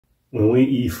When we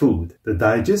eat food, the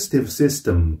digestive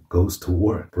system goes to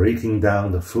work, breaking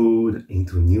down the food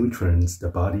into nutrients the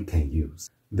body can use.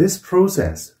 This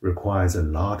process requires a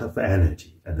lot of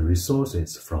energy and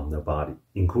resources from the body,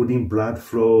 including blood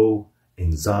flow,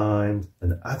 enzymes,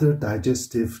 and other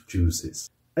digestive juices.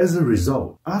 As a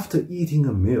result, after eating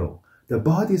a meal, the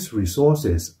body's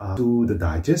resources are to the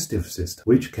digestive system,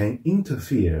 which can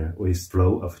interfere with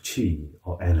flow of qi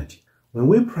or energy. When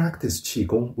we practice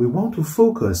Qigong, we want to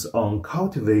focus on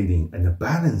cultivating and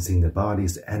balancing the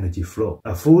body's energy flow.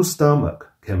 A full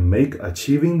stomach can make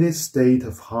achieving this state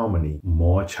of harmony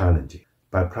more challenging.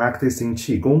 By practicing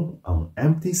Qigong on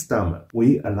empty stomach,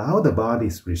 we allow the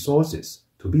body's resources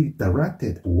to be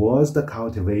directed towards the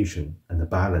cultivation and the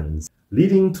balance,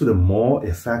 leading to the more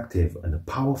effective and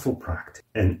powerful practice.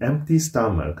 An empty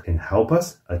stomach can help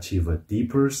us achieve a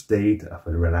deeper state of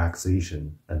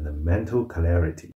relaxation and mental clarity.